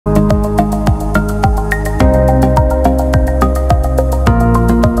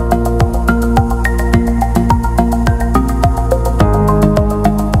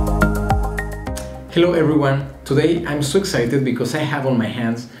everyone, today I'm so excited because I have on my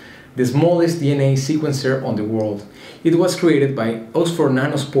hands the smallest DNA sequencer on the world. It was created by Oxford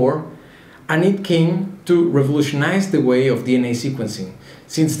Nanospore and it came to revolutionize the way of DNA sequencing,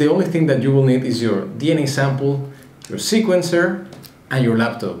 since the only thing that you will need is your DNA sample, your sequencer and your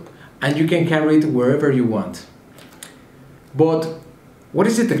laptop, and you can carry it wherever you want. But what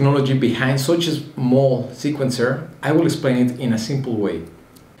is the technology behind such a small sequencer? I will explain it in a simple way.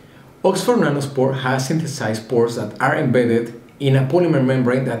 Oxford Nanospore has synthesized pores that are embedded in a polymer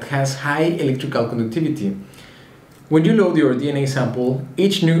membrane that has high electrical conductivity. When you load your DNA sample,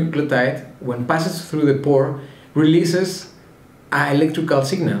 each nucleotide, when passes through the pore, releases an electrical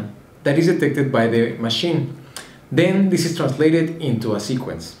signal that is detected by the machine. Then this is translated into a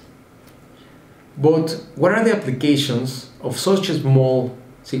sequence. But what are the applications of such a small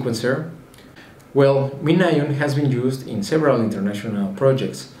sequencer? Well, MinION has been used in several international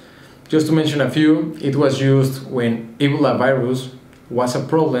projects. Just to mention a few, it was used when Ebola virus was a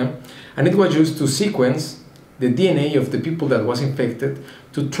problem, and it was used to sequence the DNA of the people that was infected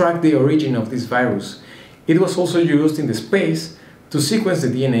to track the origin of this virus. It was also used in the space to sequence the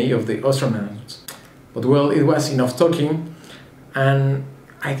DNA of the astronauts. But well, it was enough talking, and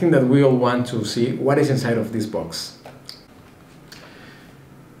I think that we all want to see what is inside of this box.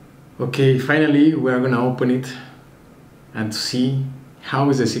 Okay, finally we are gonna open it and see how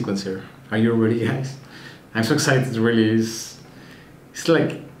is the sequencer. Are you ready, guys? I'm so excited, really. It's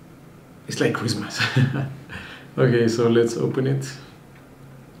like Christmas. Okay, so let's open it.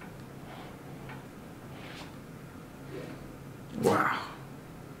 Wow.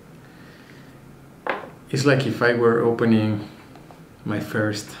 It's like if I were opening my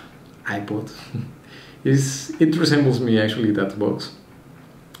first iPod. It resembles me actually, that box.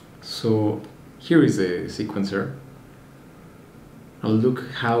 So here is the sequencer. And look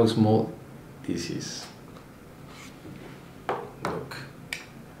how small this is. Look.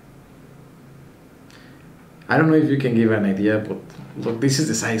 I don't know if you can give an idea, but look, this is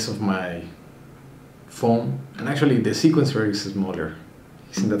the size of my phone, and actually the sequencer is smaller.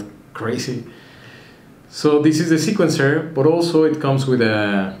 Isn't that crazy? So this is the sequencer, but also it comes with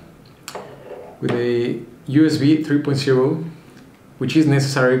a USB 3.0, which is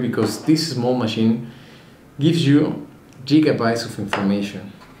necessary because this small machine gives you gigabytes of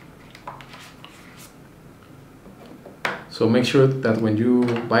information. So make sure that when you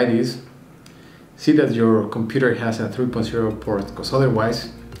buy this, see that your computer has a 3.0 port, because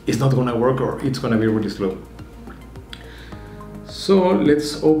otherwise it's not gonna work or it's gonna be really slow. So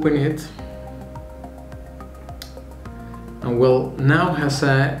let's open it. And well, now has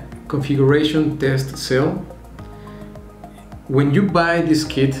a configuration test cell. When you buy this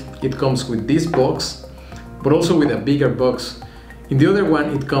kit, it comes with this box, but also with a bigger box. In the other one,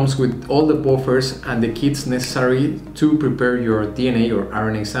 it comes with all the buffers and the kits necessary to prepare your DNA or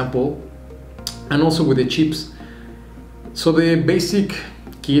RNA sample, and also with the chips. So the basic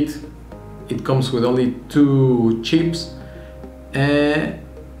kit, it comes with only 2 chips,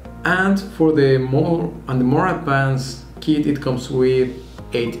 and for the more advanced kit, it comes with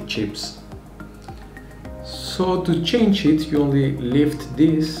 8 chips. So to change it, you only lift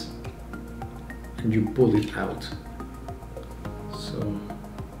this and you pull it out. So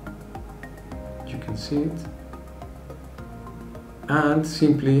you can see it, and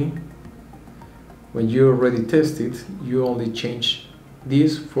simply when you already test it, you only change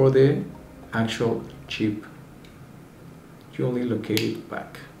this for the actual chip. You only locate it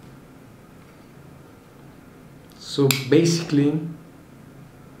back. So basically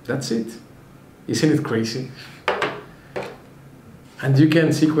that's it. Isn't it crazy? And you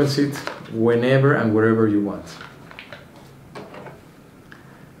can sequence it whenever and wherever you want.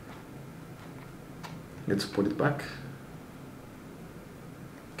 Let's put it back.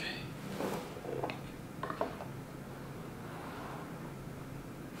 Okay.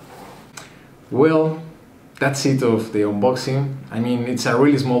 Well, that's it of the unboxing. I mean, it's a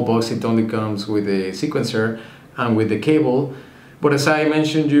really small box. It only comes with a sequencer and with the cable. But as I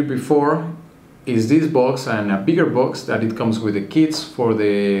mentioned you before, is this box and a bigger box that it comes with the kits for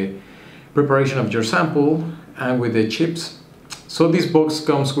the preparation of your sample and with the chips. So this box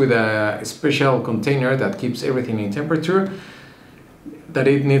comes with a special container that keeps everything in temperature, that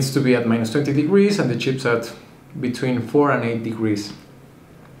it needs to be at -20 degrees and the chips at between 4 and 8 degrees.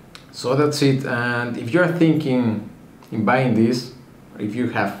 So that's it. And if you're thinking in buying this, if you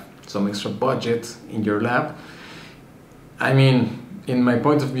have some extra budget in your lab, I mean, in my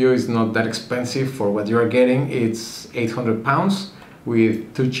point of view, it's not that expensive for what you are getting. It's 800 pounds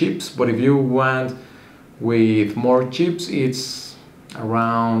with 2 chips, but if you want with more chips, it's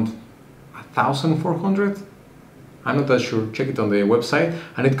around 1400. I'm not that sure, check it on the website,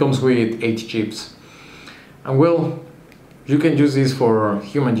 and it comes with 8 chips. And well, you can use this for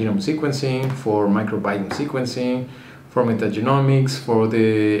human genome sequencing, for microbiome sequencing, for metagenomics, for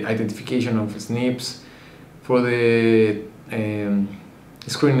the identification of SNPs, for the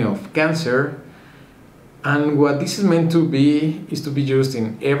screening of cancer. And what this is meant to be is to be used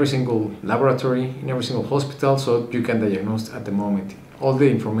in every single laboratory, in every single hospital, so you can diagnose at the moment. All the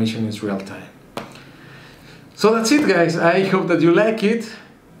information is real time. So that's it, guys. I hope that you like it,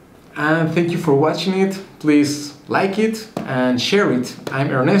 and thank you for watching it. Please like it and share it. I'm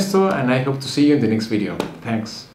Ernesto, and I hope to see you in the next video. Thanks.